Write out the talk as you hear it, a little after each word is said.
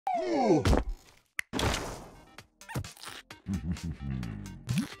Yeah,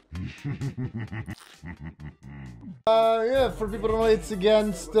 for people who know, it's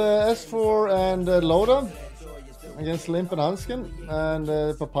against S4 and Loda. Against Limmp and Handsken.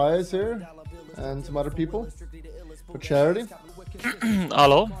 And Papaya is here. And some other people. For charity.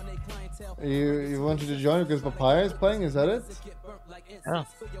 Hello? You wanted to join because Papaya is playing, is that it? Yeah.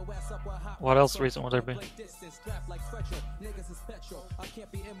 What else reason would there be?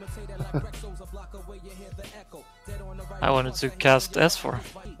 I wanted to cast S4.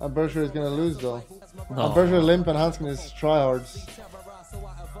 I'm pretty sure he's gonna lose though. No. I'm pretty sure Limmp and Handsken is tryhards.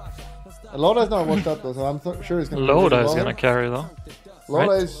 Loda's not washed up though, so I'm sure he's gonna Loda is gonna carry though.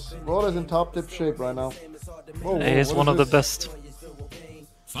 Loda's in top tip shape right now. Whoa, He is one of the best.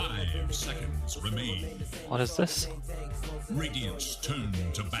 5 seconds remain. What is this? Radiant's turn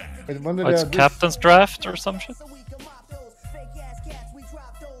to ban. Wait, when did Oh, they it's have this? Captain's Draft or some shit?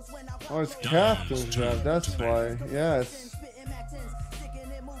 Oh, it's Captain's Draft, that's why. Yes.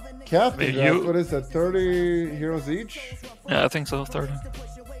 Captain's Draft, what is that? 30 heroes each? Yeah, I think so, 30.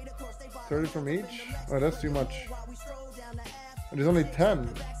 30 from each? Oh, that's too much. There's only 10.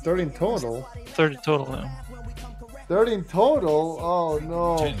 30 in total. 30 total, yeah. 30 in total? Oh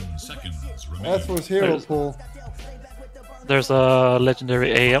no. 10 seconds remain. That's for his hero pool. There's a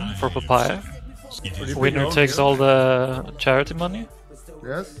legendary AM for Papaya. Winner takes all the charity money.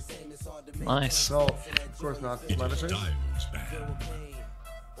 Yes? Nice. No, of course not. Manifest?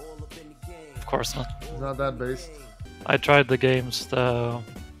 Of course not. It's not that based. I tried the games, the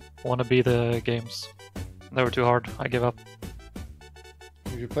wanna be the games. They were too hard. I give up.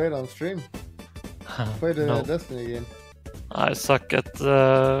 You should play it on stream. Play the No. Destiny game. I suck at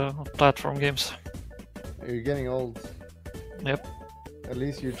platform games. You're getting old. Yep. At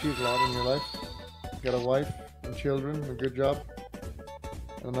least you achieved a lot in your life. You got a wife and children, a good job,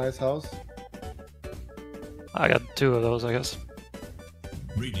 and a nice house. I got 2 of those, I guess.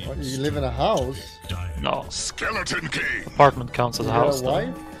 What, you live in a house? No. Skeleton King. Apartment counts as a You house. got a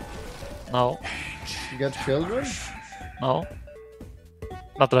though. wife? No. You got children? No.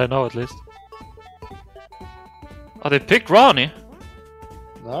 Not that I know, at least. Oh, they picked Ronnie.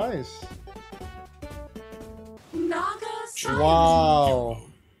 Nice. Wow.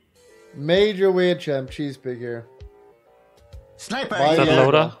 Major weird champ cheese pig here. Sniper! Is that Yeah.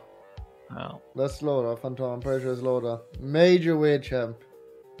 Loda? No. That's Loda, Phantom. I'm pretty sure it's Loda. Major weird champ.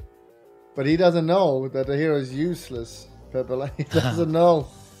 But he doesn't know that the hero is useless, Pepe. He doesn't know.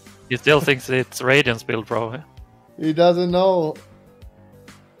 He still thinks it's Radiance build, bro. He doesn't know.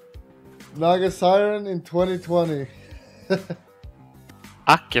 Naga Siren in 2020.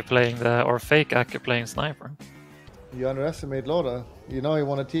 Akke playing or fake Akke playing Sniper. You underestimate Loda. You know he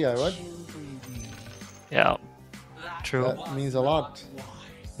won a TI, right? Yeah. True. That means a lot.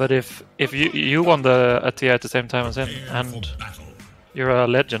 But if you won a TI at the same time as him, and you're a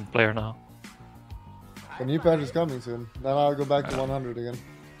legend player now. The new patch is coming soon. Then I'll go back to 100 again.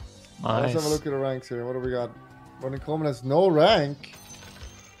 Nice. Let's have a look at the ranks here. What do we got? Running Coleman has no rank.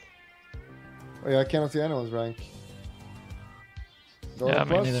 Oh yeah, I cannot see anyone's rank. Dota Yeah, me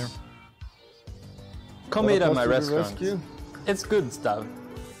Plus? neither. Come Dota eat at Plus my to the restaurant. rescue. It's good stuff.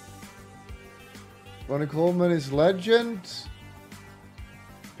 Running Coleman is legend.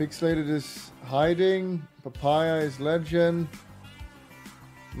 Pixxelated is hiding. Papaya is legend.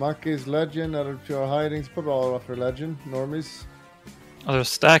 Makke is legend. Other 2 are hiding. It's probably all after legend. Normies. Oh, they're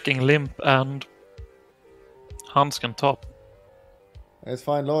stacking Limmp and Handsken top. It's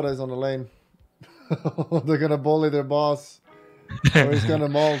fine. Loda is on the lane. They're gonna bully their boss. Or he's gonna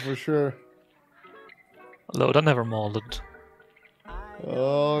maul for sure. Loda never molded.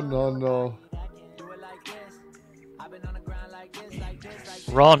 Oh no.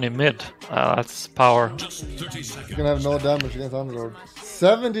 Ronnie mid. That's power. He's gonna have no damage against Underlord.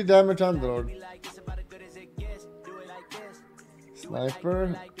 70 damage Underlord.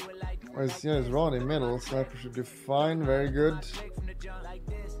 Sniper. It's Ronnie middle. Sniper should do fine. Very good.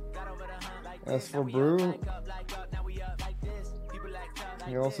 As for Brew,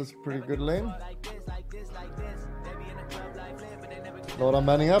 he also is pretty good lane. Loda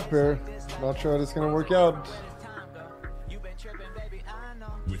manning up here. Not sure how it's gonna work out.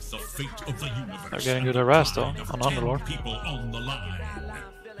 With the fate of the universe. They're getting good harassed though on Underlord. People on the line.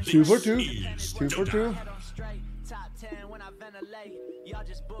 2 for 2. Is 2 for 2.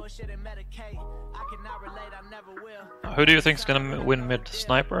 Who do you think is gonna win mid?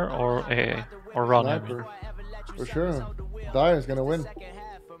 Sniper or AA? Or Ronnie? Sniper. For sure. Dyer's gonna win.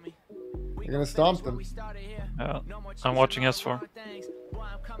 You're gonna stomp them. Yeah. I'm watching S4.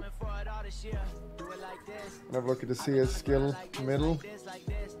 Have a look at the CS skill middle.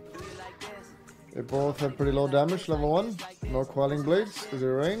 They both have pretty low damage, level 1. No quelling blades because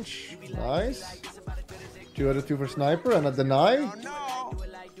they're range. Nice. 2 out of 2 for sniper and a deny.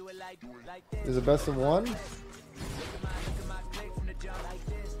 Is a best of 1.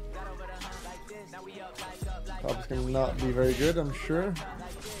 Top's gonna not be very good, I'm sure.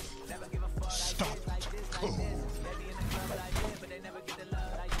 Stop it. Cold.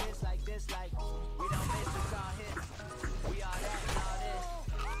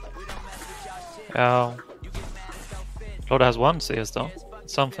 Yeah. Loda has 1 CS though.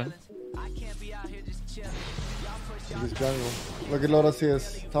 Something. This jungle. Look at Loda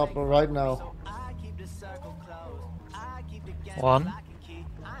CS. Top right now. 1.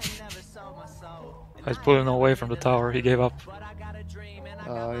 He's pulling away from the tower. He gave up.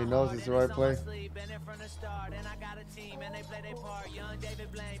 He knows it's the right play.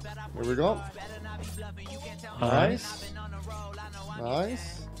 Here we go. Nice.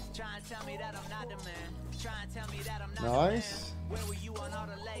 Nice. Nice.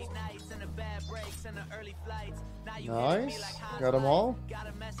 Nice. Got them all.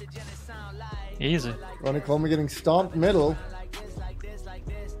 Easy. Ronnie Coleman getting stomped middle.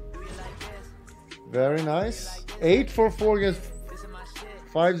 Very nice. 8 for 4 against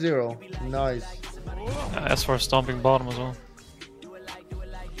 5-0. Nice. As for stomping bottom as well.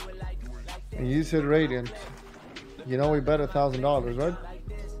 And you said Radiant. You know we bet $1,000, right?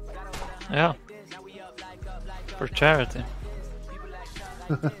 Yeah. For charity.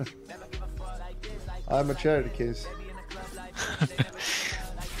 I'm a charity case.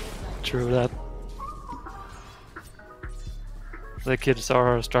 True that. The kids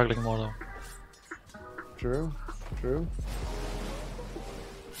are struggling more though. True. True.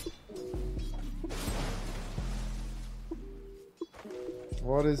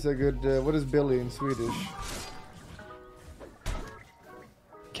 What is a good? What is Billy in Swedish?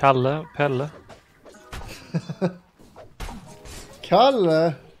 Kalle, Pelle.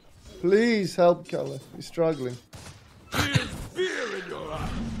 Kalle, please help Kalle. He's struggling.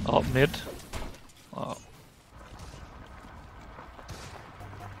 Oh, mid. Oh.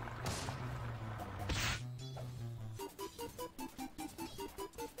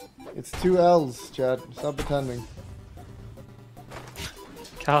 It's 2 L's, Chad. Stop pretending.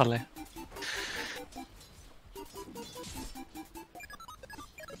 Kalle.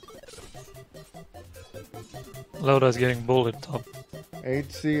 Loda is getting bullied top.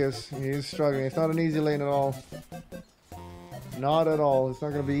 8 CS. He's struggling. It's not an easy lane at all. Not at all. It's not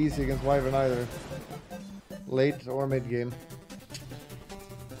going to be easy against Wyvern either. Late or mid game.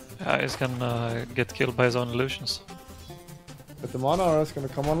 Yeah, he's gonna get killed by his own illusions. But the Mohr is going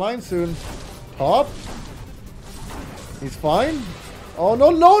to come online soon. Top. He's fine. Oh no,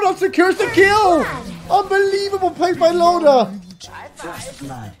 Loda secures the kill! Unbelievable play by Loda!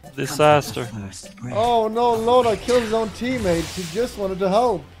 Disaster. Oh no, Loda killed his own teammates. He just wanted to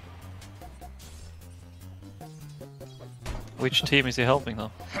help. Which team is he helping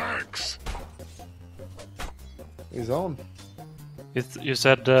though? His own. You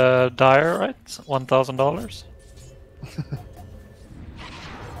said Dire, right? $1,000?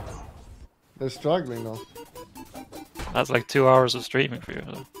 They're struggling though. That's like 2 hours of streaming for you.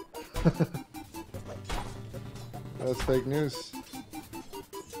 Though. That's fake news.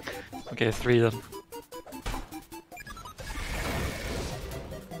 Okay, 3 then.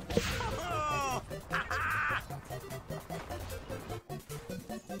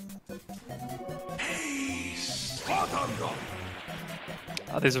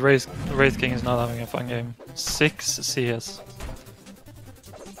 This Wraith King is not having a fun game. 6 CS.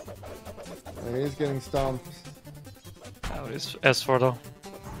 Yeah, he's getting stomped. Oh, it's S4 though.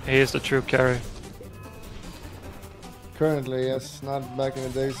 He is the true carry. Currently, yes, not back in the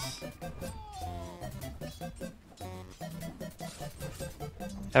days.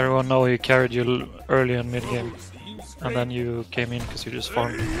 Everyone know he carried you early in mid game, and then you came in because you just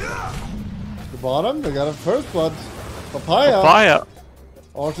farmed. The bottom, they got a first blood. Papaya. Papaya.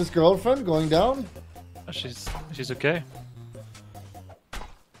 Archer's girlfriend going down. She's okay.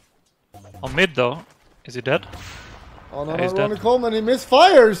 On mid though, is he dead? Oh no, Yeah, no, he's Ronnie dead. Coleman, he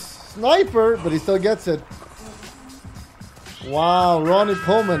misfires! Sniper, but he still gets it. Wow, Ronnie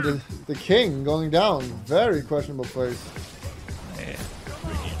Coleman, the king, going down. Very questionable place. Yeah.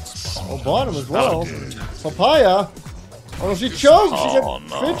 Oh, bottom as well. Papaya. Oh no, she choked! She Oh, got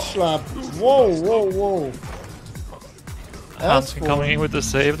no. bitch slapped. Whoa, whoa, whoa. Handsken coming in with the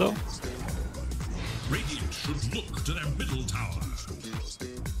save though. Radiant should look to their middle tower.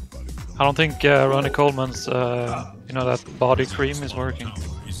 I don't think Ronnie Coleman's, you know, that body cream is working.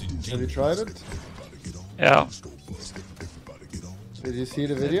 Have you tried it? Yeah. Did you see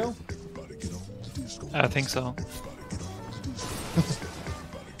the video? I think so.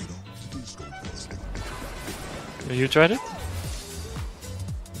 Have you tried it?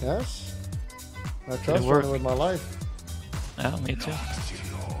 Yes. I trust work? it with my life. Yeah, me too.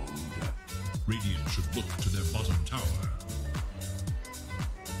 Radiant should look to their bottom tower.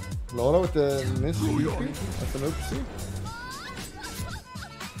 Loda with the miss EP. That's an oopsie.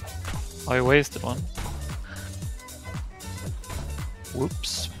 I wasted one.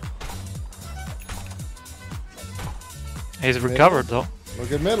 Whoops. He's recovered though.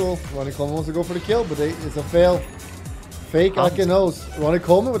 Look at middle. Ronnie Coleman wants to go for the kill, but it's a fail. Fake Ake knows. Ronnie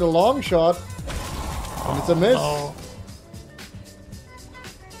Coleman with a long shot. And it's a miss. No.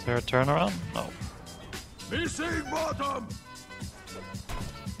 Is there a turnaround? No. Missing bottom!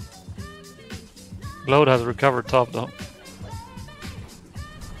 Loda has recovered top though.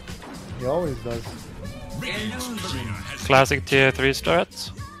 He always does. Classic tier 3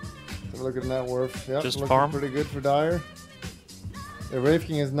 strats. Have a look at net worth. Yeah, Just looking farm. pretty good for Dire. The Wraith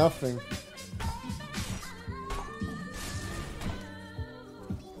King is nothing.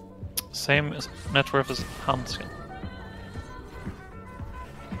 Same net worth as Handsken.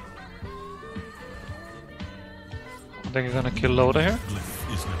 I think you're gonna kill Loda here.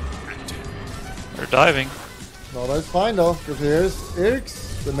 They're diving. No, that's fine though, because here's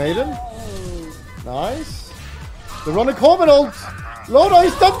Iriks, the maiden. Nice. The Ronnie Coleman ult. Loda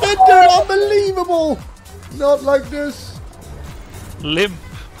is defender. Unbelievable. Not like this. Limmp.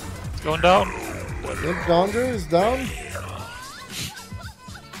 It's going down. Limmp Donger is down.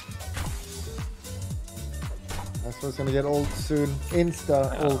 That's what's gonna get ult soon.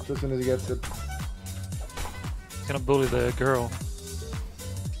 Insta ult as soon as he gets it. He's gonna bully the girl.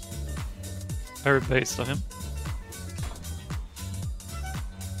 Very based on him.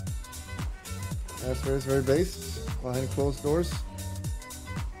 That's very based. Behind closed doors.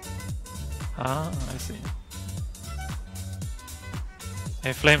 Ah, I see.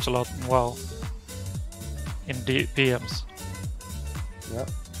 He flames a lot. Wow. In PMs. Yeah.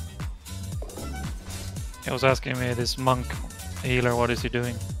 He was asking me, this monk healer, what is he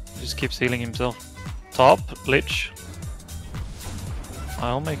doing? He just keeps healing himself. Top, Lich.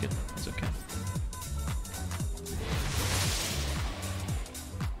 I'll make it. It's okay.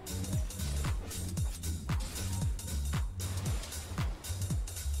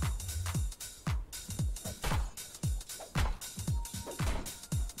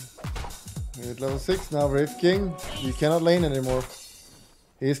 We're at level 6 now, Wraith King. You cannot lane anymore.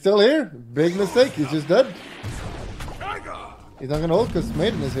 He's still here. Big mistake. He's just dead. He's not gonna ult because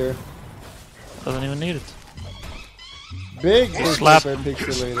Maiden is here. Doesn't even need it. Big Slap. by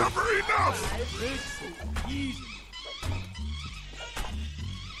Pixxelated.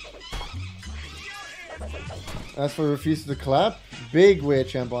 As for refuses to clap, big weight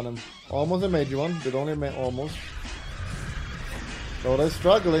champ on him. Almost a major one, but only almost. Loda is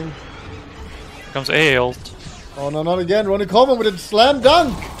struggling. Here comes AA ult. Oh no, not again. Ronnie Coleman with a slam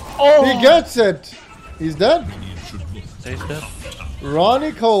dunk. Oh! He gets it. He's dead. He's dead.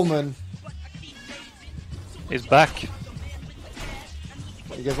 Ronnie Coleman. He's back.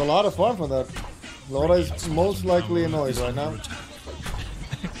 He gets a lot of farm from that. Loda is most likely annoyed right now.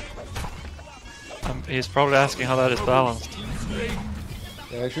 He's probably asking how that is balanced.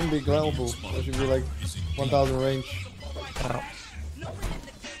 Yeah, it shouldn't be global. It should be like 1000 range. Wow.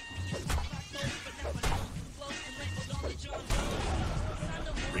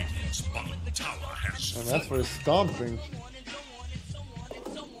 And that's for his stomping.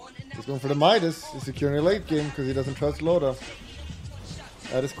 He's going for the Midas. He's securing a late game because he doesn't trust Loda.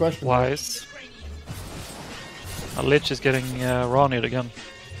 That is questionable. Wise. A Lich is getting Ronnied again.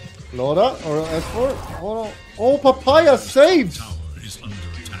 Loda or S4? Oh no. Oh, Papaya saves!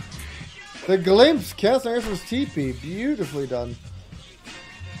 The glimpse casting Airforce TP. Beautifully done.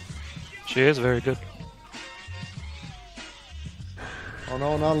 She is very good. Oh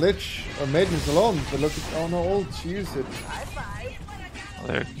no, now Lich or Maiden is alone, but look at, oh no, ult, she used it.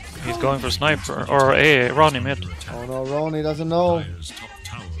 There, he's going for sniper or a Ronnie mid. Oh no, Ronnie doesn't know.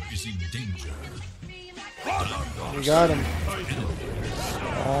 We got him.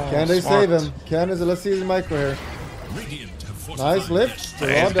 Oh, Can they smart. save him? Can they? Let's see the micro here. Nice lift. He's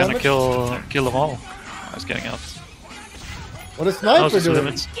gonna Damage. kill them all. Oh, he's getting out. What is Sniper Knows his doing?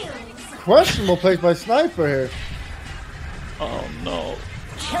 limits. Questionable play by Sniper here. Oh no.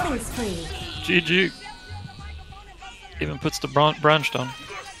 Killing spree. GG. Even puts the branch down.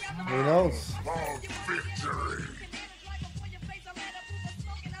 Who knows?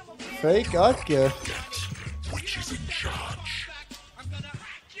 Fake Ake.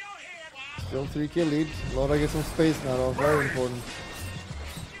 Still 3-kill lead. Loda gets some space now though. Very important.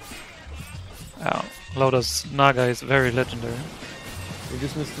 Yeah. Loda's Naga is very legendary. We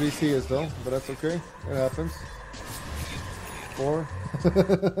just missed 3 CS though, but that's okay. It happens. 4.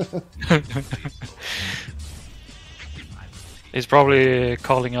 He's probably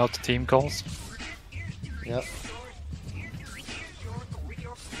calling out the team calls. Yep.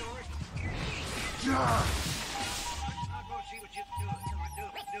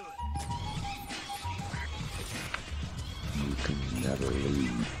 You can never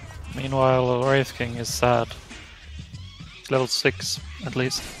leave. Meanwhile, Wraith King is sad. He's level 6 at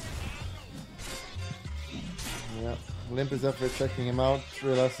least. Yeah. Limmp is after checking him out.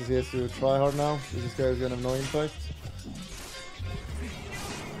 Realizes he has to try hard now. This guy is gonna have no impact.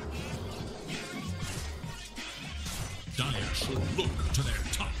 Dire should look to their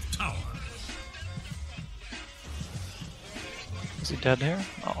top tower. Is he dead here?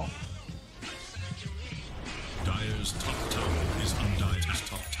 Oh. Dire's top tower is Undying's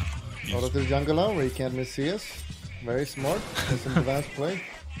top tower. Out of the jungle now where he can't miss CS. Very smart. That's some advanced play.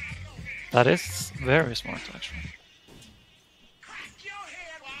 That is very smart actually.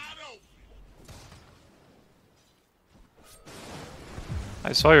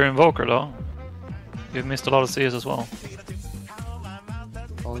 I saw your Invoker though. You missed a lot of CS as well.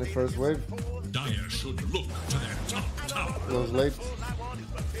 Only first wave. Dire should look to their top tower. It was late.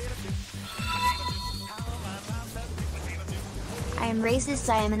 I am racist,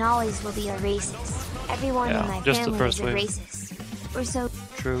 I am and always will be a racist. Everyone Yeah, in my just the family first is a wave. racist. We're so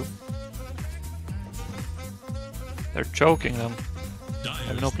True. They're choking them.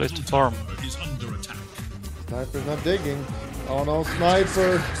 Dire's no place to tower farm. is under attack. Sniper's not digging. Oh no,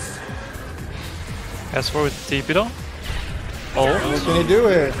 Sniper! S4 with TP though. Oh, What can he do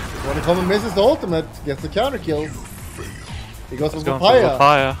here? When he comes and misses the ultimate, gets the counter kill. He goes for he's going Papaya. for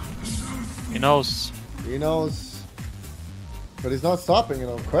Papaya. He knows. He knows. But he's not stopping, you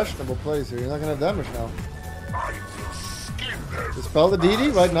know. Questionable plays here. He's not gonna have damage now. Dispel the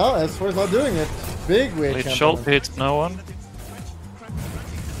DD right now. S4 is not doing it. Big weird Lead campaign. shot hits no one.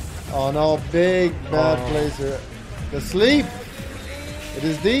 Oh no, big bad Oh. plays here. The sleep! It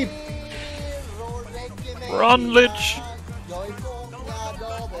is deep. Run, Lich!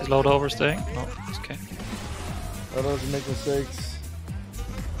 Is Loda overstaying? No, it's okay. That doesn't make mistakes.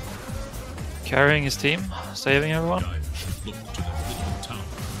 Carrying his team, saving everyone. Dire should look to their middle tower.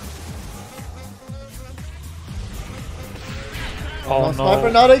 Oh Sniper,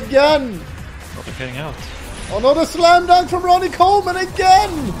 no, not again! Loda getting out. Oh no, the slam dunk from Ronnie Coleman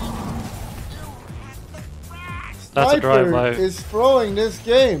again! That's a drive Sniper by. is throwing this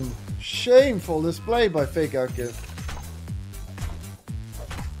game. Shameful display by Fake Ake.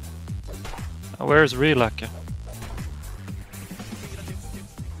 Where's Relake?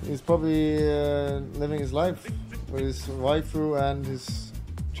 He's probably living his life with his waifu and his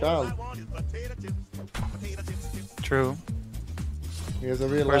child. True. He has a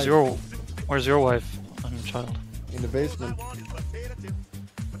real Where's life your wife and child? in the basement.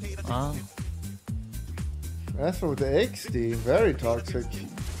 Ah, That's for the XD, very toxic.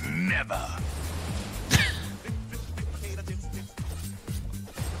 Never.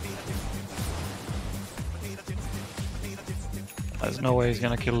 there's no way he's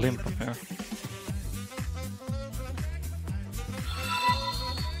gonna kill Limmp up here.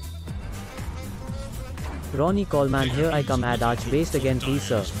 Ronnie Coleman here, I come at Archbase again please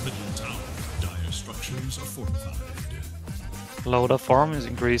sir. Dire's middle tower. Dire structures are fortified. Loda farm is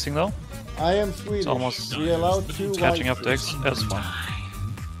increasing though. I am Swedish. almost- We allowed 2 It's catching up to waifus. S1.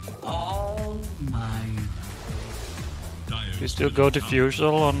 Dire's Do you still go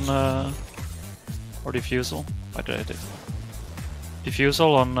diffusal on or diffusal? Why did I do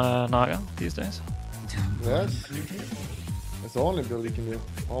diffusal on Naga these days? Yes. That's the only build you can do,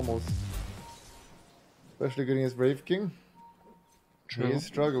 almost. Especially good against Brave King. True. He is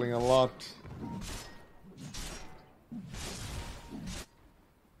struggling a lot.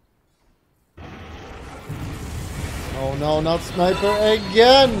 Oh no, not Sniper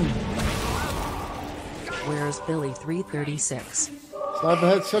again! Where's Billy 336? Sniper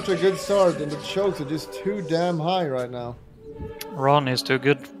had such a good start and the chokes are just too damn high right now. Ron is too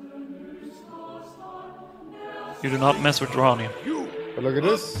good. You do not mess with Ronnie. But look at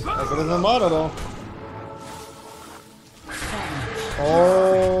this. Look at his Armada though.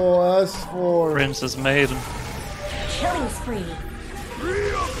 Oh, S4. Princess Maiden. killing spree.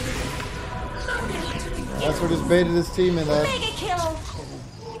 That's what just baited his team in that. Mega kill.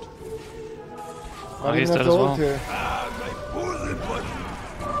 Not he's even dead have to as well. ult here.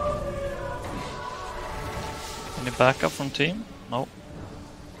 Any backup from team? No.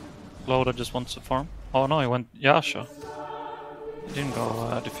 Loda just wants to farm. Oh no, he went Yasha. He didn't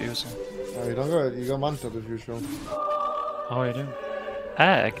go diffusal. Oh, you don't go. You go Manta as usual. Oh, you do.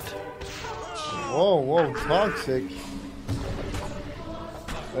 Act. Whoa, whoa, toxic.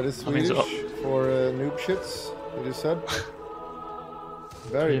 That is I mean, Swedish so- for noob shits. You just said.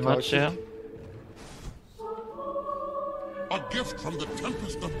 Very Pretty much, toxic. yeah. A gift from the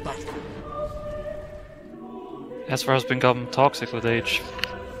tempest of battle. Esper has become toxic with age.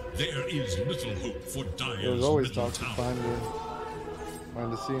 There is little hope for Dyer's There's always middle toxic tower.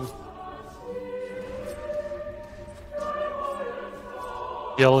 behind the scene.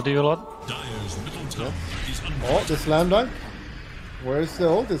 Yellow do you a lot? Dyer's middle tower is under Oh, the slam dunk. Where's the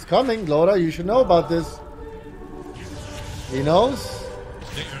ult? It's coming, Loda. You should know about this. He knows.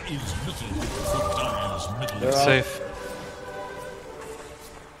 There is little hope for Dyer's middle They're tower. out. Safe.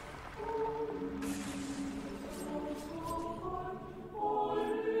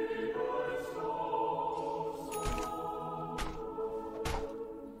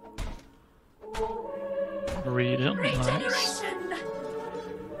 Region, nice.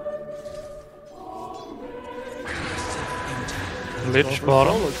 Lich Go for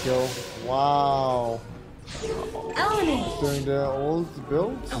bottom. solo kill. Wow. Doing the old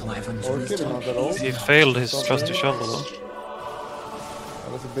build. Or kidding, not that old. He failed his Stop trusty doing it. shovel though.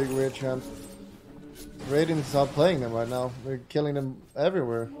 That was a big weird chance. Radiant's not playing them right now. They're killing them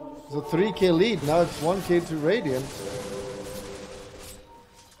everywhere. It's a 3k lead. Now it's 1k to Radiant.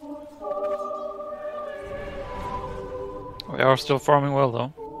 We are still farming well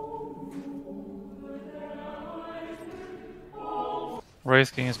though.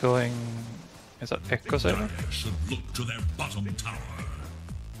 Wraith King is going... Is that Echo Saber? Should look to their bottom tower.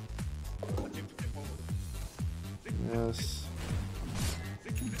 Yes.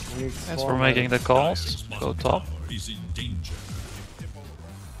 As for making the calls, go top. Tower is in danger.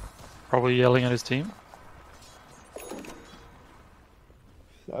 Probably yelling at his team.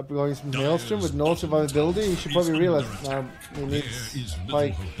 I'm going some Maelstrom with no survivability. He should probably realize now he needs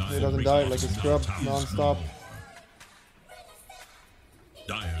Pike. He doesn't die like a scrub non-stop.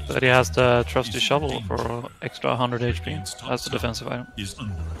 Dyer's But he has the trusty shovel for extra 100 HP. That's the defensive item. is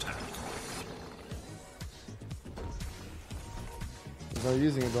under attack. He's not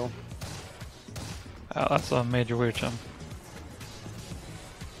using it though. That's a major weird jump.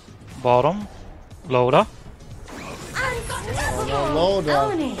 Bottom. Loda. Oh no,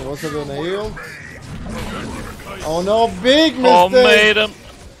 Loda. Was it an eel? Oh no, big mistake! Oh, Maiden!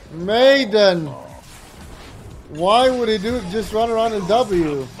 Maiden! Why would he do it? Just run around in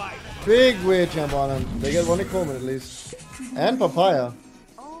W? Big weird jump on him. They get one in common at least. And Papaya.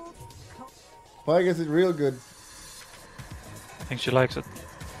 Papaya gets it real good. I think she likes it.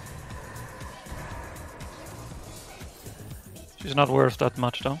 She's not worth that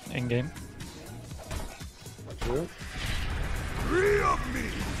much though, in game. True.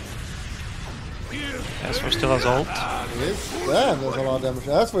 Esper still has ult. Yes. Damn, that's a lot of damage.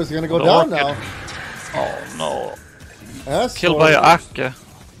 That's where it's gonna go The down rocket. now. Oh no. That's Killed by Akke.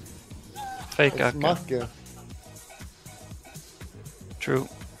 Fake It's Akke. Makke. True.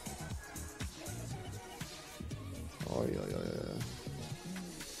 Oh,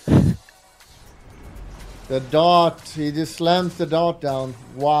 yeah. The dot. He just slams the dot down.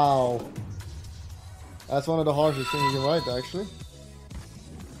 Wow. That's one of the harshest things you can write, actually.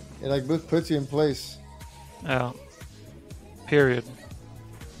 It like puts you in place. Yeah. Period.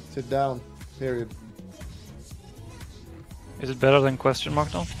 Sit down. Period. Is it better than question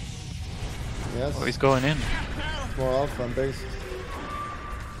mark now? Yes. Oh, he's going in. It's more alpha and base.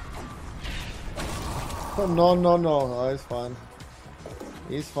 Oh, no. No, he's fine.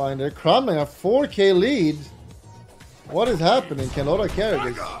 He's fine. They're crumbing a 4k lead. What is happening? Can Loda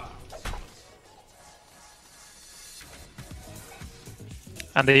carry this?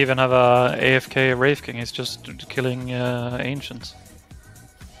 And they even have a AFK Wraith King. He's just killing ancients.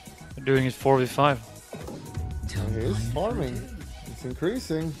 They're doing it 4v5. He is farming. It's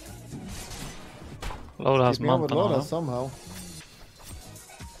increasing. Loda has Keeping up with Manta Loda now. somehow.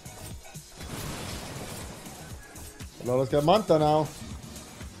 Loda's got Manta now.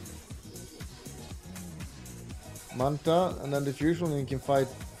 Manta and then diffusion and he can fight.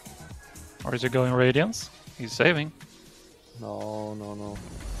 Or is he going Radiance? He's saving. No.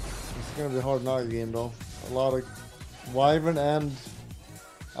 It's gonna be a hard night game though. A lot of Wyvern and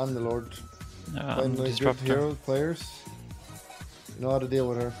Underlord. Yeah, Playing and like good Disruptor. hero players. You know how to deal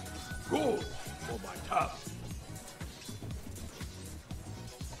with her. Go for my top.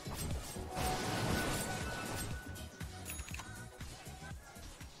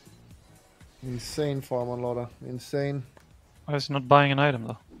 Insane farm on Loda. Insane. Why is he not buying an item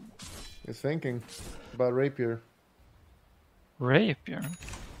though? He's thinking about Rapier. Rapier?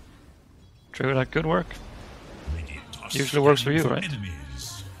 True, that could work. Radiant are Usually works for you, scanning right?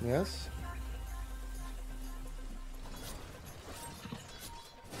 Enemies. Yes.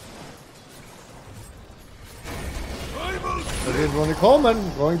 There is Ronnie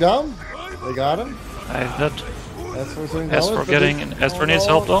Coleman going down. They got him. He's dead. S4 saying S4 getting... S4 needs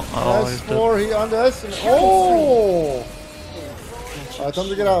help though. Oh, he's dead. S4, he underestimated. Oh! Alright, time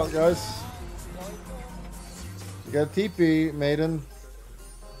to get out, guys. You got TP, Maiden.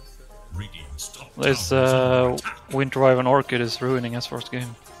 Radiant's top This tower is under attack. Winter Wyvern Orchid is ruining S4's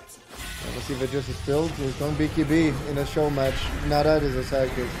game. Let's see if it just is filled. He's going BKB in a show match. Now that is a sad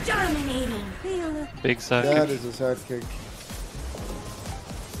kick. Dominating. Big sad That kick. is a sad kick.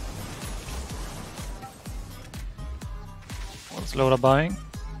 What's Loda buying?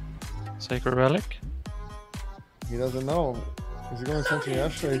 Sacred Relic? He doesn't know. Is he going Century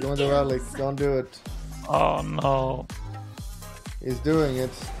Asher? He's going to Relic. Don't do it. Oh no. He's doing it.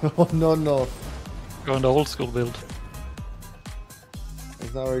 Oh no, no. Going the old school build.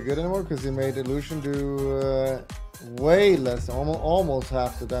 It's not very good anymore because he made Illusion do way less, almost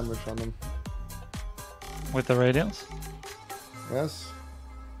half the damage on him. With the Radiance? Yes.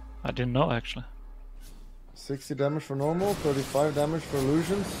 I didn't know actually. 60 damage for normal, 35 damage for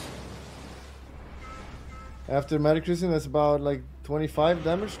illusions. After Magic Cruising, that's about like 25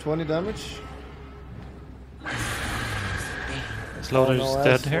 damage, 20 damage. Is Loda just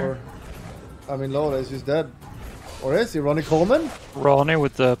dead here? I mean, Loda is just dead. Or is he? Ronnie Coleman? Ronnie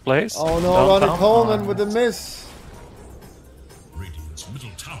with the place. Oh no, Downtown. Ronnie Coleman with the miss. Radiant's middle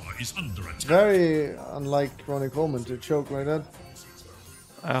tower is under attack. Very unlike Ronnie Coleman to choke like that.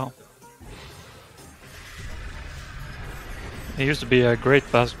 Oh. He used to be a great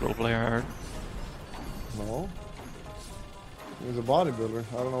basketball player, I heard. No. He was a bodybuilder.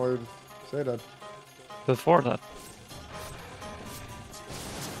 I don't know why you'd say that. Before that.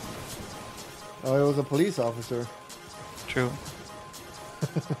 Oh, he was a police officer. True.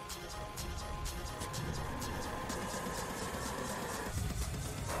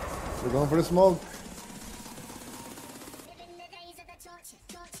 We're going for the smoke.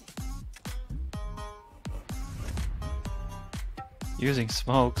 Using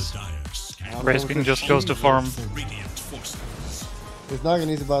smokes. Dire scan Rasking just goes to farm. for Radiant forces. This Naga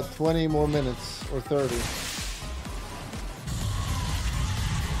needs about 20 more minutes, or 30.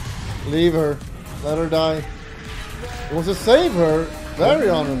 Leave her. Let her die. He wants to save her. Very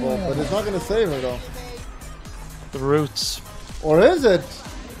honorable, but it's not going to save her though. The roots. Or is it?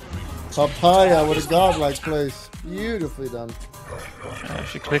 Papaya with a godlike place. Beautifully done.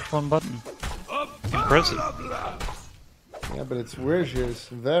 She clicked one button. Impressive. Yeah, but it's where she is.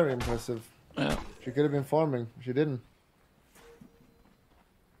 Very impressive. Yeah. She could have been farming. She didn't.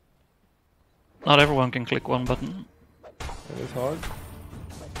 Not everyone can click one button. It is hard.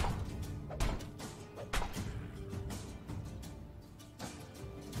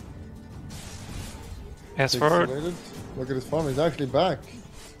 As for Pixxelated. Look at his farm. He's actually back.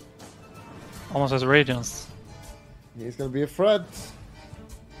 almost has radiance. He's gonna be a threat.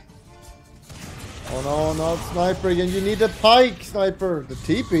 Oh no, not sniper again. You need the pike, sniper. The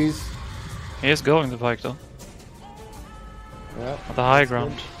teepees. He is going the pike though. Yeah. At the high that's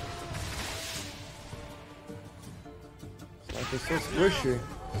ground. good. Sniper's so squishy.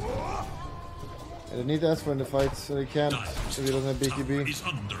 And they need S4 in the fight, so they can't. So he doesn't have BKB. Is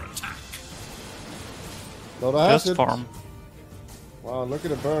under attack. Loda has Just it. farm. Wow, look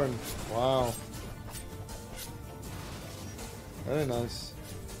at the burn. Wow. Very nice.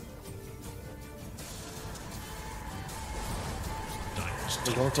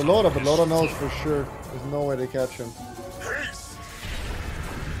 They're going for Loda, but Loda knows for sure there's no way they catch him.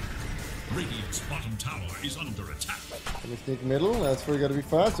 Radiant's bottom tower is under attack. Can we sneak middle? That's where you gotta be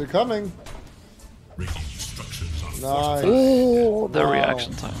fast. They're coming. Radiant structures are Nice. Oh, the Wow.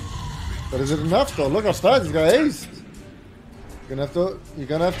 reaction time. But is it enough though? Look how fast this guy aced. You're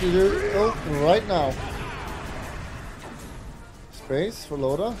gonna have to do it right now. Space for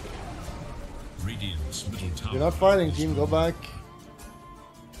Loda. Radiant's middle tower. You're not fighting, team. Go back.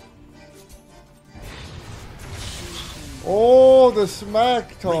 Oh, the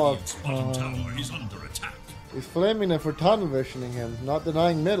smack talk. Radiant's bottom tower is under attack. He's flaming it for tunnel visioning him, not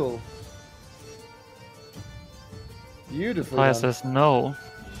denying middle. Beautiful. Papaya says no.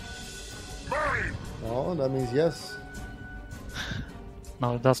 No, that means yes.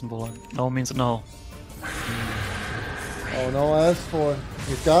 No, it doesn't, Bulldog. No means no. Oh no, S4.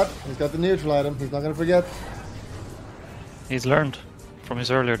 He's got the neutral item. He's not gonna forget. He's learned from his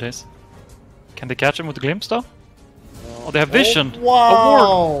earlier days. Can they catch him with the glimpse though? Oh, they have vision. Oh,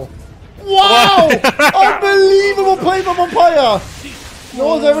 wow! Wow! Unbelievable play from Papaya! No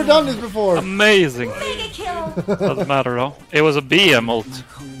one's ever done this before. Amazing. Doesn't matter though. It was a BM ult.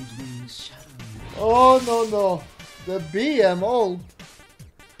 Oh no. The BM ult.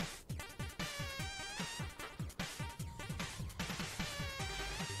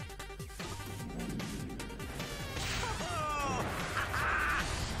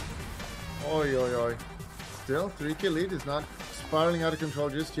 Oi. Still, 3-kill lead is not spiraling out of control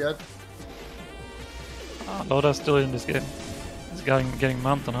just yet. Loda's still in this game. He's getting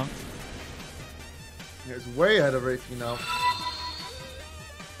mountain, huh? He's way ahead of Rafie now.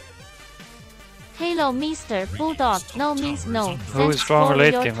 Hello, Mr. Bulldog. No means no. Who is stronger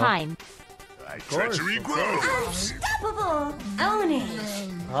late game, huh? Of course. Unstoppable! Own it!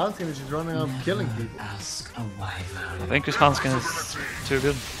 Handsken is just running out killing people. I think this Handsken is too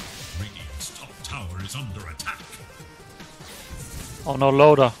good. Radiant's top tower is under attack. Oh no,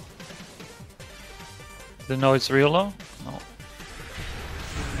 Loda. They know it's real though? No.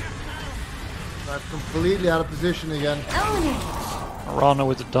 I'm completely out of position again. Rana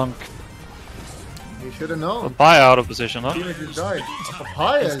with the dunk. You should have known. Papaya out of position, huh? Even if you died.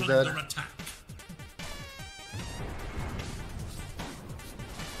 Papaya is dead. Under attack.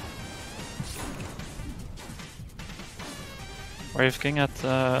 Wave King at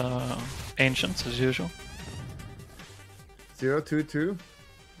Ancients as usual. 0-2-2.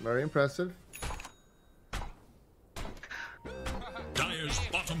 Very impressive. Dire's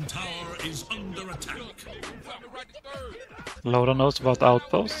bottom tower is under attack. Loda knows about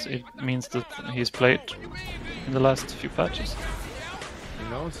outposts. It means that he's played in the last few patches. Who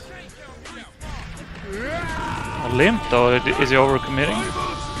knows? Limmp though, is he overcommitting?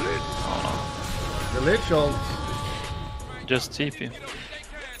 The Lich ult. Just TP.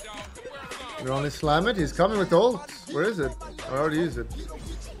 You only slam it. He's coming with ult. Where is it? I already used it.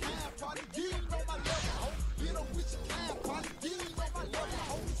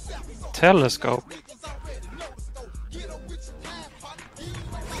 Telescope.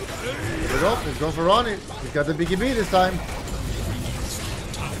 He's going for Ronnie. He's got the BKB this time.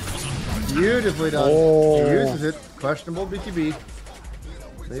 Beautifully done. He uses it. Questionable BKB.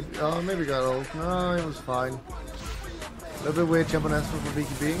 Maybe got ult. No, it was fine. A little bit weird jumping answer for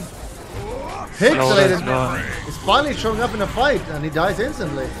BKB. Pixxelated. He's finally showing up in a fight and he dies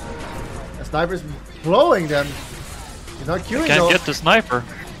instantly. The sniper's blowing them. He's not queuing Can't though. get the sniper.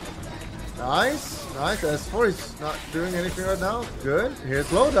 Nice. S4 is not doing anything right now. Good.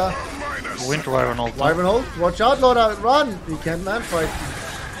 Here's Loda. Winter Wyvern ult. Wyvern ult. Watch out, Loda. Run. He can't man fight.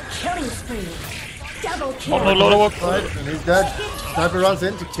 Killing spree! Double kill! Oh no, Loda walked. Fight, and he's dead. Sniper runs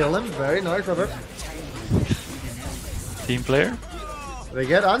in to kill him. Very nice, Robert. Team player. They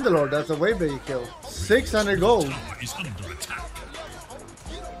get Underlord. That's a way big kill. 600 gold. Tower is under attack.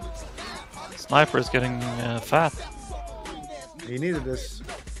 Sniper is getting fat. He needed this.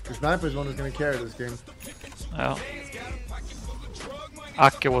 The sniper is one who's going to carry this game. Yeah.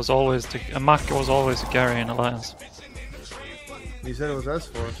 Makke was always the carry in Alliance. You said it was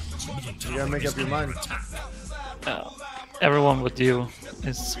S4. You gotta make up your mind. Everyone with you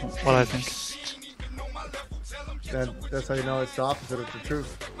is what I think. That's how you know it's the opposite of the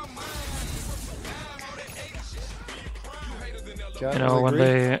truth. You know,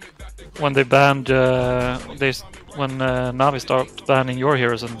 when they banned when Navi started banning your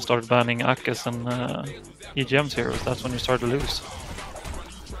heroes and started banning Akkes and EGM's heroes, that's when you started to lose.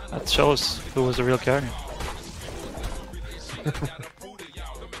 That shows who was the real carrier.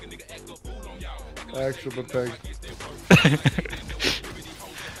 Actual peg.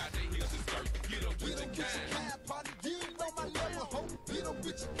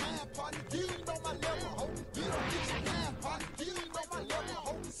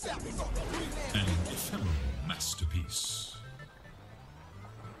 An ephemeral masterpiece.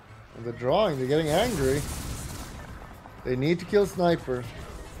 And the drawing, they're getting angry. They need to kill Sniper,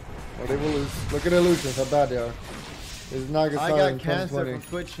 or they will lose. Look at Illusions, how bad they are. This is not good. I got cancer from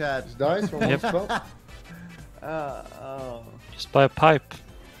Twitch chat. Just dies from one spell. Just buy a pipe.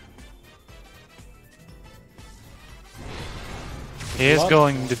 He is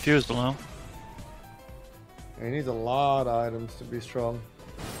going diffusal now. He needs a lot of items to be strong.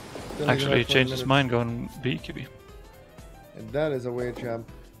 Still Actually, he needs changed like his 20 mind going BKB. And that is a weird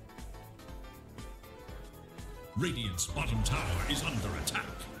champ. Radiant's bottom tower is under attack.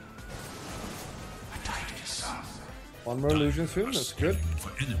 One more illusion soon, that's good.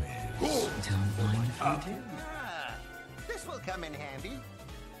 For enemies. This will come in handy.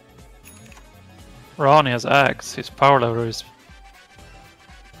 Ronnie has axe. His power level is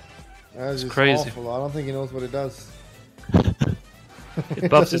That's just crazy. awful. I don't think he knows what it does. It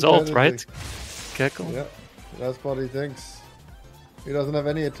buffs his ult, right? Gecko? Yeah, that's what he thinks. He doesn't have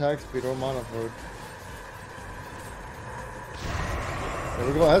any attack speed or mana for it. There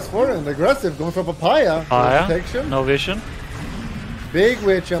we go, S4 and aggressive, going for Papaya. Protection. No vision. Big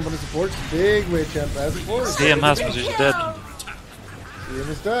weight champ on the supports, big weight champ. S4. CM has position dead. CM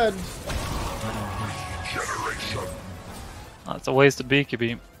is dead. That's a wasted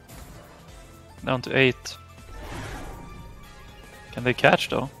BKB. Down to 8. Can they catch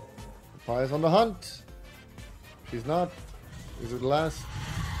though? Papaya's on the hunt. She's not. Is it last?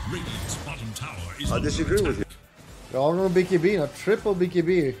 Radiant's bottom tower is I disagree with you. They're all on BKB, not triple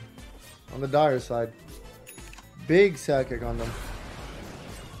BKB on the Dire side. Big sad kick on them.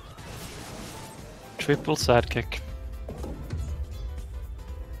 Triple sad kick.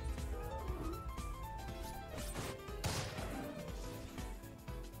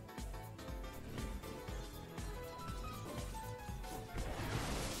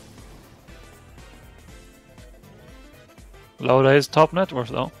 Loda is top net worth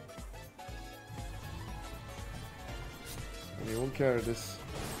though. And he won't carry this.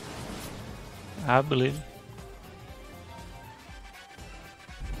 I believe.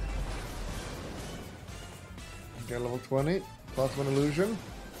 Okay, level 20. Plus 1 illusion.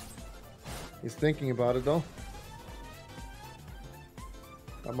 He's thinking about it though.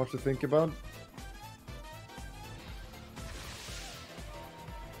 Not much to think about.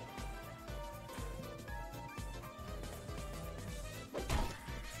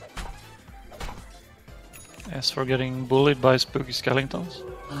 As for getting bullied by spooky skeletons.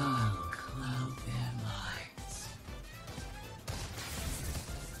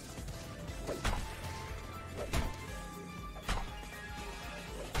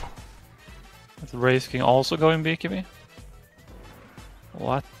 Is Race King also going BKB?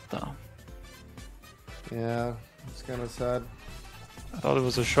 What the? Yeah, it's kind of sad. I thought it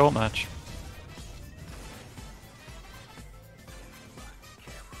was a show match.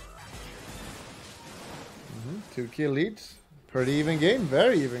 Two kill leads. Pretty even game.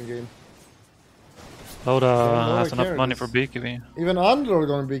 Very even game. Loda has enough money for BKB. Even Underlord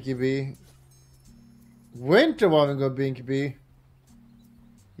going BKB. Winter Woven going BKB.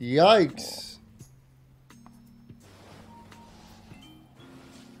 Yikes.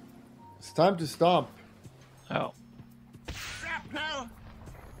 It's time to stop. Oh.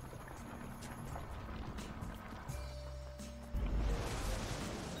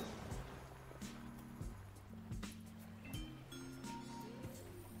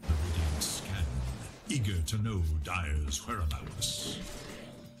 Eager to know Dire's whereabouts.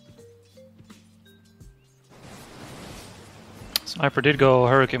 Sniper did go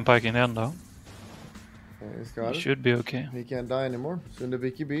Hurricane Pike in the end though. Yeah, he's got He it. should be okay. He can't die anymore. Soon the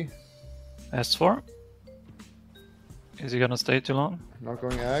BKB. S4. Is he gonna stay too long? Not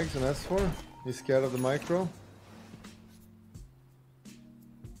going Ags and S4. He's scared of the micro.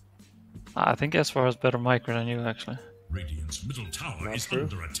 I think S4 has better micro than you actually. Radiant's middle tower is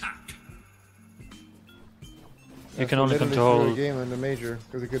under attack. You can only control the game in the major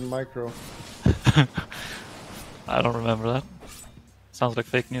because he couldn't micro. I don't remember that. Sounds like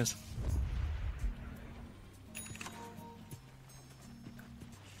fake news.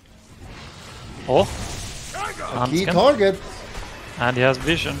 Oh, Key Handsken. target. And he has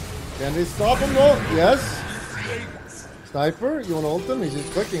vision. Can they stop him though? Yes. Sniper, you want to ult him? He's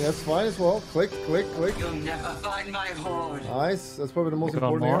just clicking. That's fine as well. Click, click, click. You'll never find my horde. Nice. That's probably the most Look at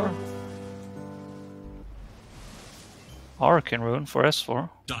important Mohr. hero. Arcane rune for S4.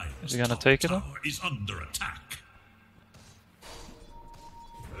 Dire's Is he gonna top take it? tower is under attack.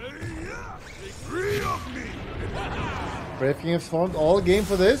 Brave King has farmed all game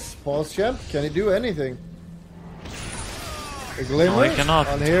for this. Pause champ. Can he do anything? A glimmer. No, he cannot.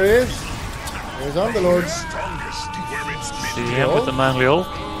 And here he is. Here's Underlord. See him with the manly ult.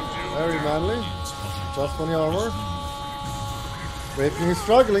 Very manly. Plus 20 armor. Brave King is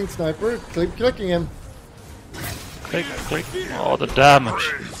struggling. Sniper. Keep clicking him. Click, click. Oh, the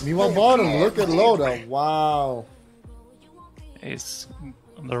damage. Meanwhile, bottom. Look at Loda. Wow. He's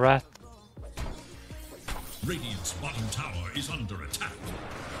on the rat. Radiant's bottom tower is under attack.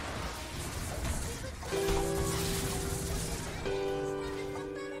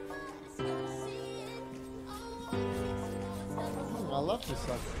 I love this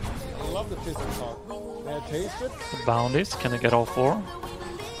stuff. I love the fizz and talk. May I taste it? The bounties. Can I get all 4?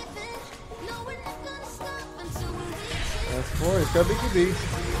 That's 4. He's got BKB.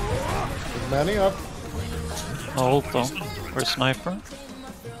 He's manning up. No ult though. Where's Sniper?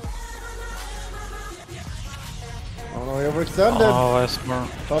 Oh no, he overextended. Oh, Esmer.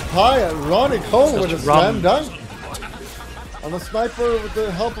 Papaya running home with a Just run. slam dunk. On the Sniper with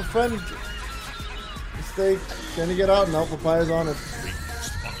the help of friend. Mistake. Can he get out? No, Papaya's on it.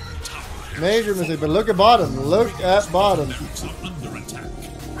 Major mistake, but look at bottom. Look at bottom.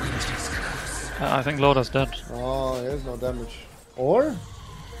 I think Loda's dead. Oh, there's no damage. Or?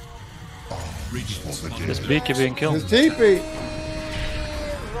 This Beaky being killed. His TP.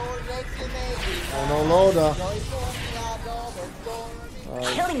 Oh no, Loda.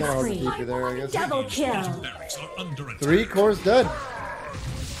 Killing spree. TP there, I guess. Double kill. 3 cores dead.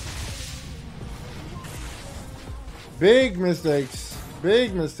 Big mistakes.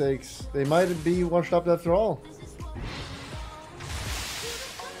 Big mistakes. They might be washed up after all.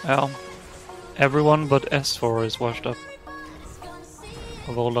 Well, everyone but S4 is washed up.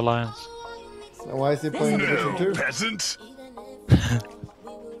 Of all the lions. And why is he playing Division 2? Peasant.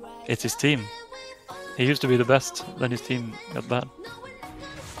 It's his team. He used to be the best, then his team got bad.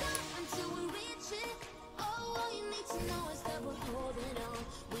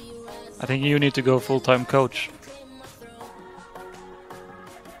 I think you need to go full-time coach.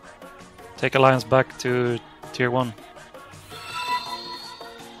 Take Alliance back to Tier 1.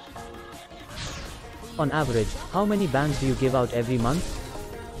 On average, how many bans do you give out every month?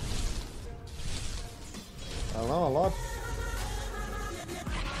 I don't know, a lot.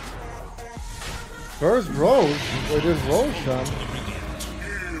 First Rose? Wait, there's Rose, Sean.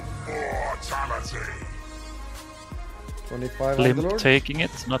 25 Limmp Underlord. taking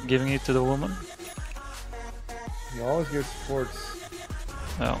it, not giving it to the woman. He always gives supports.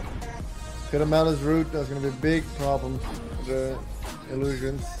 No. Get him out his route, that's gonna be a big problem for the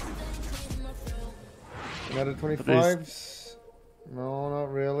illusions. Another 25s? No,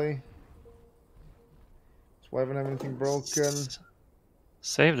 not really. Does Wyvern have anything broken?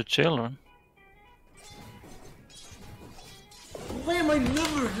 Save the children. Why am I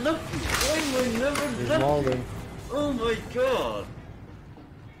never lucky? Why am I never He's lucky? molding. Oh my god!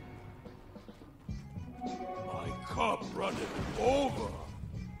 I can't run it over.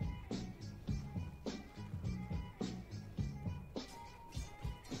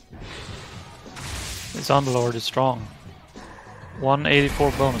 This Underlord is strong.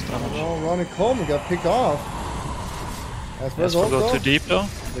 184 bonus damage. Oh, Ronnie Coleman got picked off. That's Yes, we'll go too deep though.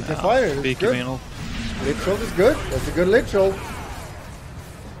 They can fire it. It's Beaky good. being Lich ult is good. That's a good Lich ult.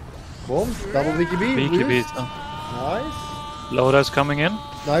 Boom. Double Beaky B. Beaky beat. Nice. Loda's coming in.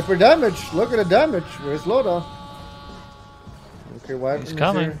 Sniper damage. Look at the damage. Where's Loda? Okay, Wyvern He's is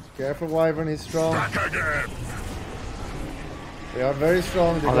coming. here. Careful, Wyvern. He's strong. They are very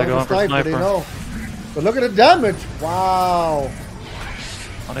strong. They're They're going for going for sniper. They sniper. know. But look at the damage. Wow.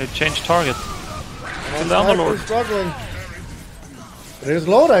 Oh, they changed target. And Kill the Sniper Underlord. is struggling. There's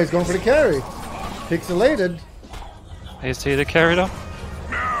Loda. He's going for the carry. Pixxelated. Is he the carry though?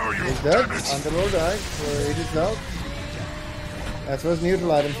 He's dead. Underlord died. So Aegis out. That's what's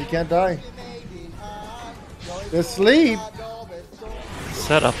neutral items. He can't die. The sleep.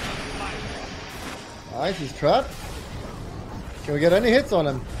 Setup. Nice. He's trapped. Can we get any hits on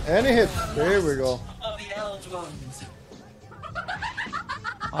him? Any hits? There we go.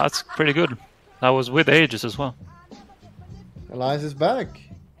 Oh, that's pretty good. That was with Aegis as well. Alliance is back.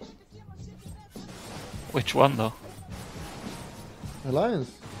 Which one though?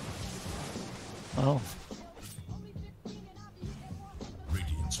 Alliance. Oh.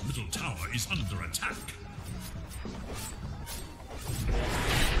 Radiant's middle tower is under attack.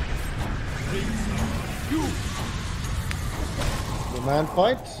 The man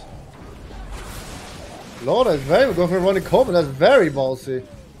fight. Loda is very going for Ronnie Coleman. That's very ballsy.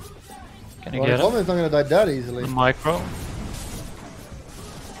 Can you Ronnie get him? Coleman's not going to die that easily. The micro.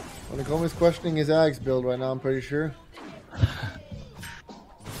 Ronnie Coleman's questioning his axe build right now, I'm pretty sure.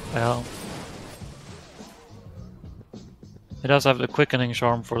 Well. He does have the quickening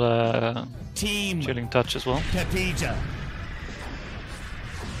charm for the chilling touch as well. Teddiuz.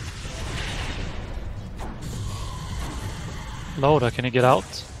 Loda, can he get out?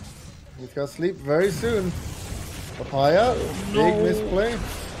 He's got sleep very soon. Papaya, big misplay.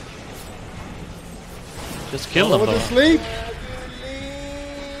 Just kill Loda him with the though. sleep.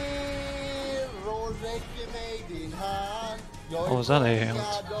 Oh, was that a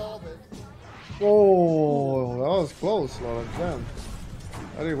ult? Oh, that was close, Loda. Damn.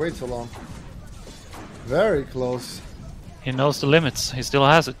 How did he wait so long? Very close. He knows the limits. He still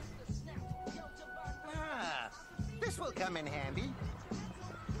has it. This will come in handy.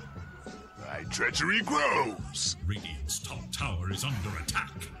 Thy treachery grows. Radiant's top tower is under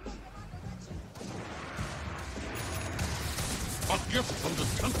attack. A gift from the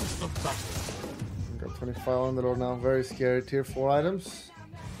tempest of battle. Got 25 on the road now. Very scary. Tier 4 items.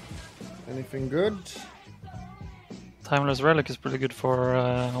 Anything good? Timeless Relic is pretty good for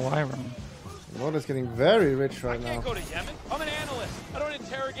Wyvern. Loda's getting very rich right now. Go to Yemen. I'm an analyst. I don't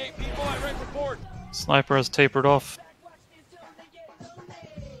interrogate Sniper has tapered off.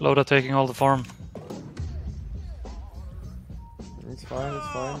 Loda taking all the farm. It's fine, it's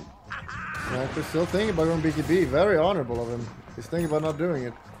fine. Sniper's still thinking about going BKB. Very honorable of him. He's thinking about not doing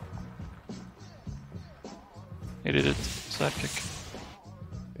it. He did it. Side kick.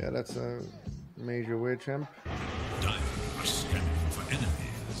 Yeah, that's a major weird champ.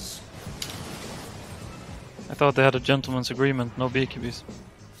 I thought they had a gentleman's agreement, no BKBs.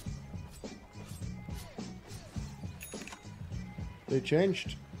 They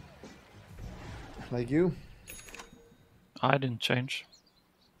changed. Like you. I didn't change.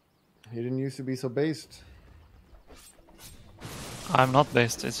 You didn't used to be so based. I'm not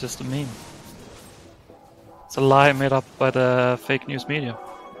based, it's just a meme. It's a lie made up by the fake news media.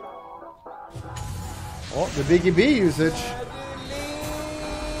 Oh, the BKB usage.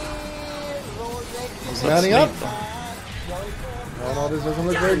 He's manning up. Oh no, this doesn't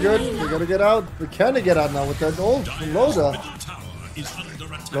look very good. We gotta get out. We can get out now with that ult from Loda.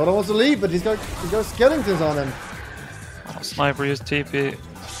 Loda wants to leave, but he's got skeletons on him. Oh, sniper used TP.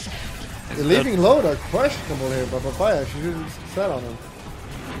 They're leaving Loda questionable here, but Papaya should have sat on him.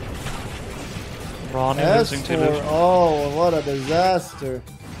 Ronnie losing to Limmp. Oh, what a disaster.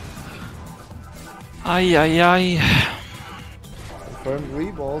 Ay, ay, ay. Confirmed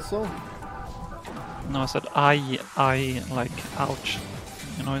weeb also. No, I said ay, like ouch.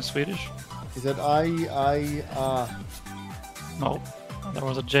 You know in Swedish? He said ay, ah. No, there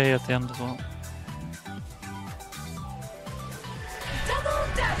was a J at the end as well.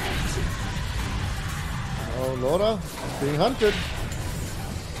 Oh, Loda is being hunted.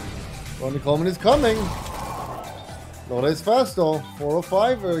 Ronnie Coleman is coming. Loda is fast though.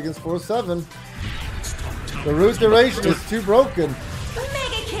 405 against 407. The root duration is too broken.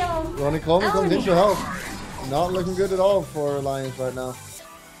 Mega kill. Ronnie Coleman comes in to help. Not looking good at all for Alliance right now.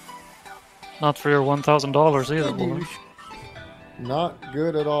 Not for your $1,000 either, Bulldog. Not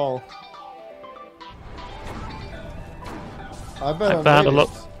good at all. I bet I banned a lot.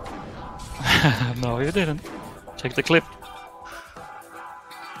 No, you didn't. Check the clip.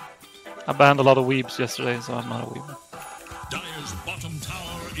 I banned a lot of weebs yesterday, so I'm not a weeb. Dire's bottom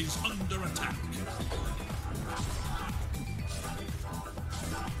tower is under attack.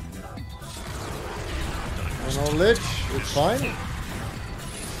 Oh no, Lich, it's fine.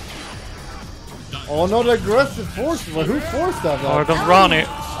 Oh no, the aggressive force. Who forced that? Oh, here comes Ronnie.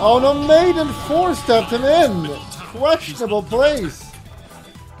 Oh no, Maiden four-stepped him in. Questionable place.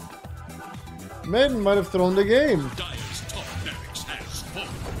 Maiden might have thrown the game.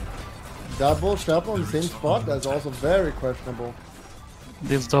 Double step on the same spot, that's also very questionable.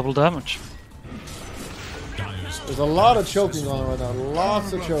 Deals double damage. There's a lot of choking on right now,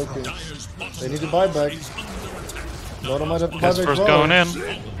 lots of choking. They need to buy back. Loda might have to buy back first well. going in.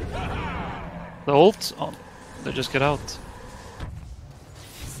 The ult? Oh, they just get out.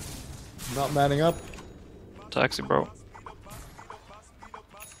 Not manning up. Taxi, bro.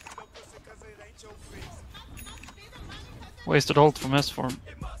 Wasted ult from S form.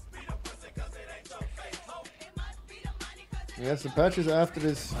 Yes, the patches after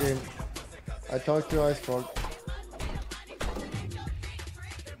this game. I talked to Ice Frog.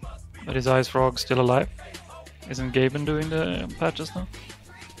 But is Ice Frog still alive? Isn't Gaben doing the patches now?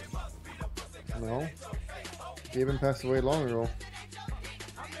 No. Gaben passed away long ago.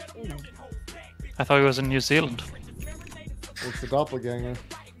 I thought he was in New Zealand. It's the doppelganger.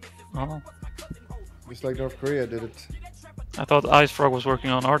 Oh. Just like North Korea did it. I thought Ice Frog was working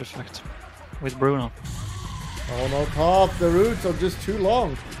on Artifact with Bruno. Oh no, Top! The roots are just too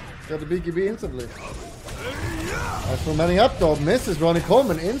long. Got the BKB instantly. As for manning up though, misses Ronnie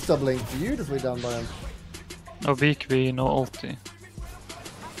Coleman insta-blink. Beautifully done by him. No BKB, no ulti.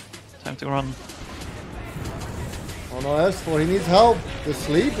 Time to run. Oh no, S4, he needs help. The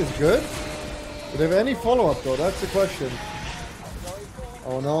sleep is good. Do they have any follow-up though? That's the question.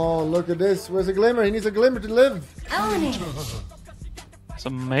 Oh no, look at this. Where's a glimmer? He needs a glimmer to live. It's a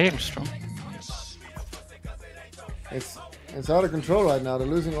maelstrom. It's out of control right now. They're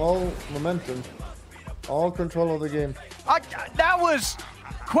losing all momentum. All control of the game. That was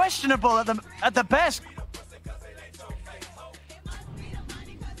questionable at the best.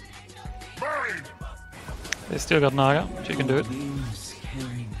 They still got Naga. She can do it.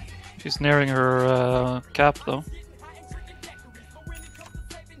 She's nearing her cap though.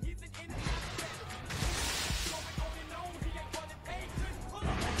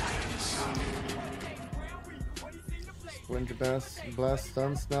 Winter blast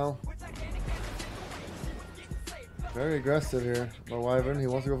stuns now. Very aggressive here by Wyvern. He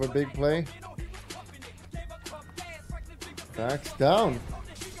wants to go for a big play. Backs down.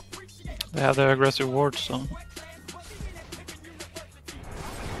 They have their aggressive wards, so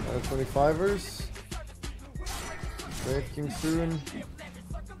 25ers. Breaking soon.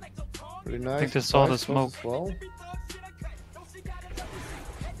 Pretty nice. I think they saw the Nice smoke. as well.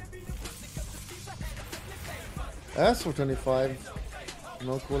 As for 25,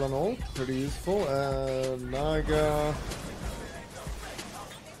 no cool on ult, pretty useful. Naga,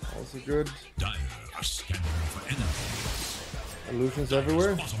 also good. Dire are scanning for enemies. Illusions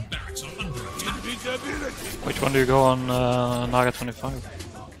everywhere. Bottom barracks are under attack. which one do you go on Naga 25?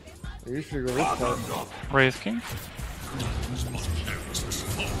 I usually go this part. Wraith King?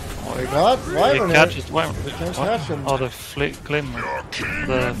 Oh my god, He Wyvern here. catches Wyvern. They can't What? catch him. Oh, the glimmer.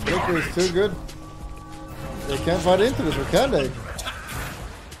 The Flicker is too good. They can't fight into this, or can they?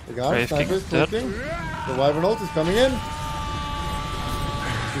 They got him, Wraith King Sniper's is dead. clicking. The Wyvern ult is coming in.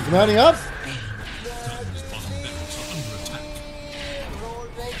 He's manning up.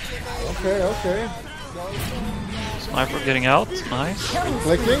 Okay, okay. Sniper getting out. Nice.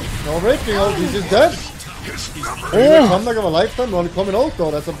 Clicking. No breaking ult, he's just dead. Oh, comeback of a lifetime. Only coming ult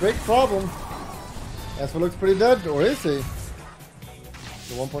though, that's a big problem. Asper looks pretty dead, or is he?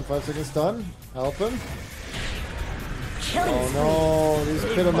 The 1.5 second stun. Help him. Oh no, these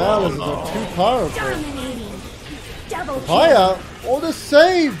pit of malices are too powerful. Papaya! Oh, the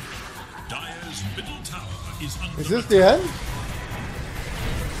save! Dire's middle tower is under Is this the end?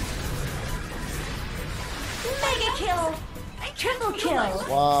 Mega kill! Triple kill!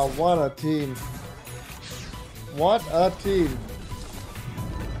 Wow, what a team. What a team.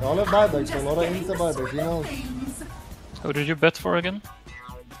 They all have buybacks, a lot of insta buybacks, you know. Who did you bet for again?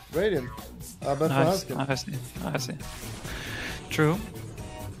 Radiant. I bet Nice. for Handsken. I see. I see. True.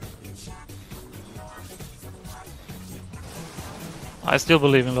 I still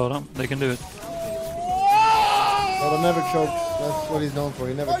believe in Loda. They can do it. Loda never chokes. That's what he's known for.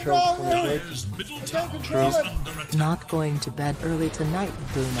 He never chokes when he's late. Dire's middle tower True. is under attack. Not going to bed early tonight,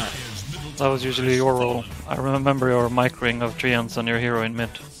 Boomer. That was usually your role. I remember your mic ring of treants and your hero in mid.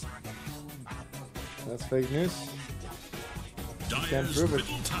 That's fake news. Can't Dire's prove it.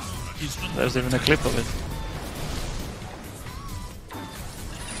 middle tower is under There's even a clip of it.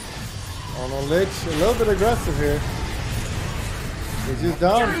 Oh no, Lich, a little bit aggressive here. He's just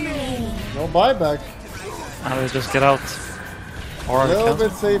down. No buyback. And they just get out. Or A little cancel.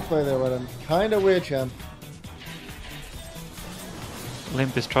 bit safe play there with him. Kinda weird, champ.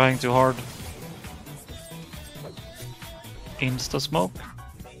 Limmp is trying too hard. Insta smoke.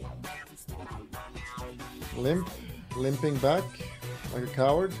 Limmp, limping back like a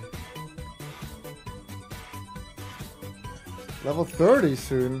coward. Level 30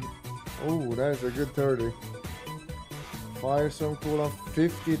 soon. Oh, that is a good 30. Firestorm cooldown,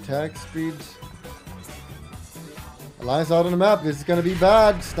 50 attack speed. Alliance out on the map. This is gonna be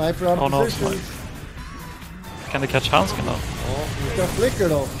bad. Sniper out of Oh no, position. Can they catch Handsken though? Oh, he's got flicker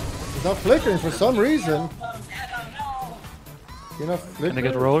though. He's not flickering for some reason. You're not flickering. Can they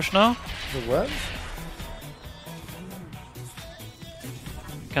get Roche now? The what?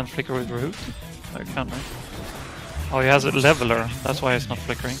 Can't flicker with Root? I can, right? Oh, he has a leveler. That's why it's not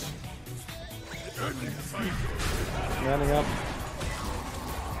flickering. Manning up.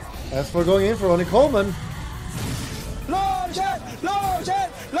 As for going in for Ronnie Coleman.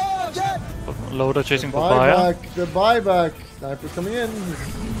 Loda chasing Papaya. Buyback, the buyback. Sniper coming in.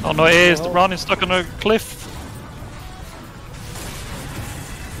 Oh no, the Ron is stuck on a cliff.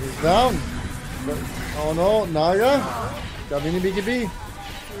 He's down. But, oh no, Naga. Got mini BKB.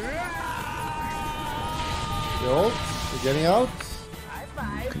 Yo, you're getting out.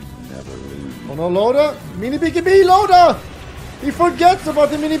 Oh no, Loda. Mini BKB, Loda! He forgets about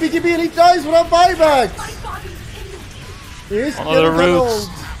the mini BKB and he dies without buyback. He's Another getting roots. old.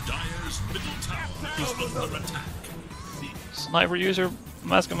 Dire's middle tower is under attack. Sniper user,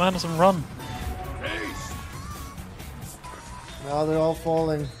 mask of madness and run. Now they're all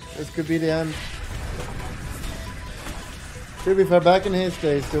falling. This could be the end. To be fair, back in his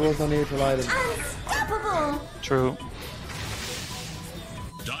days, there was no need to light him. Unstoppable! True.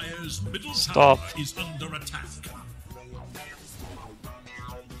 Dire's middle Stop. tower is under attack.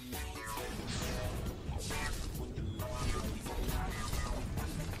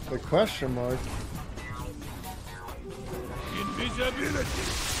 The question mark.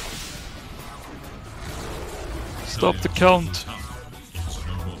 Stop the count.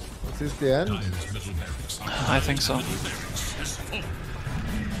 Is this the end? I think so.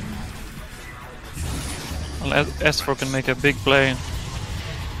 Well, S4 can make a big play.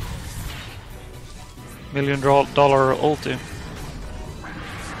 $1 million ulti.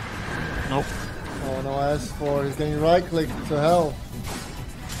 Nope. Oh no, S4 is getting right clicked to hell.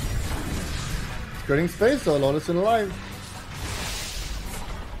 Skirting space, so Loda's still alive.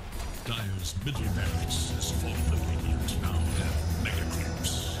 Dire's middle barracks has fallen. Radiant now have mega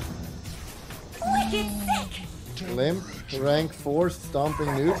creeps. Wicked sick! Limmp, rank 4, stomping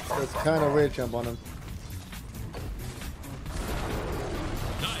noobs. That's kind of weird jump on him.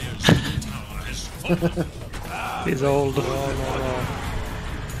 Dire's middle tower has fallen. He's old.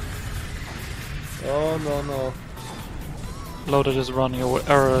 Oh no. Loda is running away,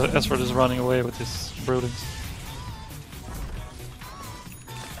 or Ezra is running away with his broodings.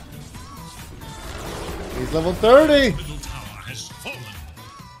 He's level 30! Middle tower has fallen.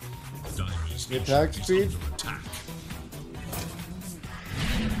 Dire's The attack speed.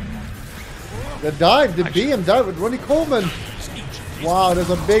 The dive, the BM dive with Ronnie Coleman. Wow, there's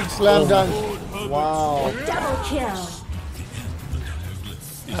a big slam dunk. Wow. Double kill.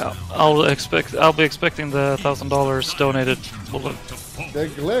 I'll be expecting the $1,000 donated. The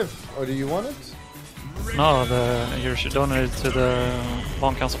glyph, or do you want it? No, you should donate it to the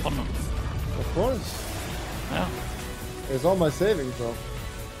Long Council Fund. Of course. Yeah. It's all my savings though.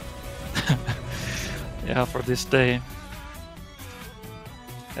 Yeah, for this day.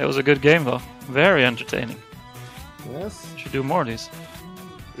 It was a good game though. Very entertaining. Yes. Should do more of these.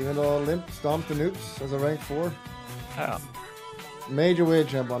 Even though Limmp stomped the noobs as a rank 4. Yeah. Major wage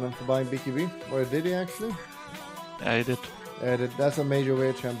jump on him for buying BKB. Or did he actually? Yeah, he did. Yeah, that's a major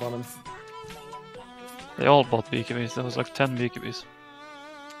wage jump on him. They all bought BKBs. There was like 10 BKBs.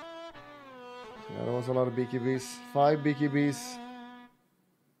 Yeah, there was a lot of BKBs. 5 BKBs.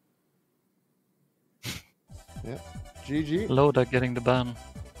 Yeah. GG. Loda getting the ban.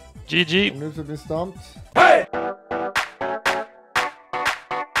 GG. Noobs have been stomped. Hey!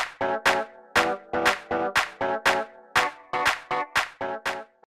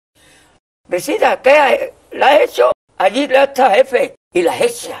 Visita, ¿qué la ha hecho? Allí está jefe y la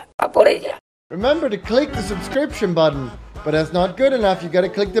hecha. Va por ella. Remember to click the subscription button, but that's not good enough. You gotta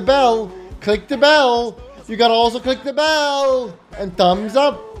click the bell. Click the bell. You gotta also click the bell and thumbs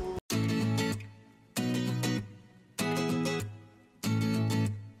up.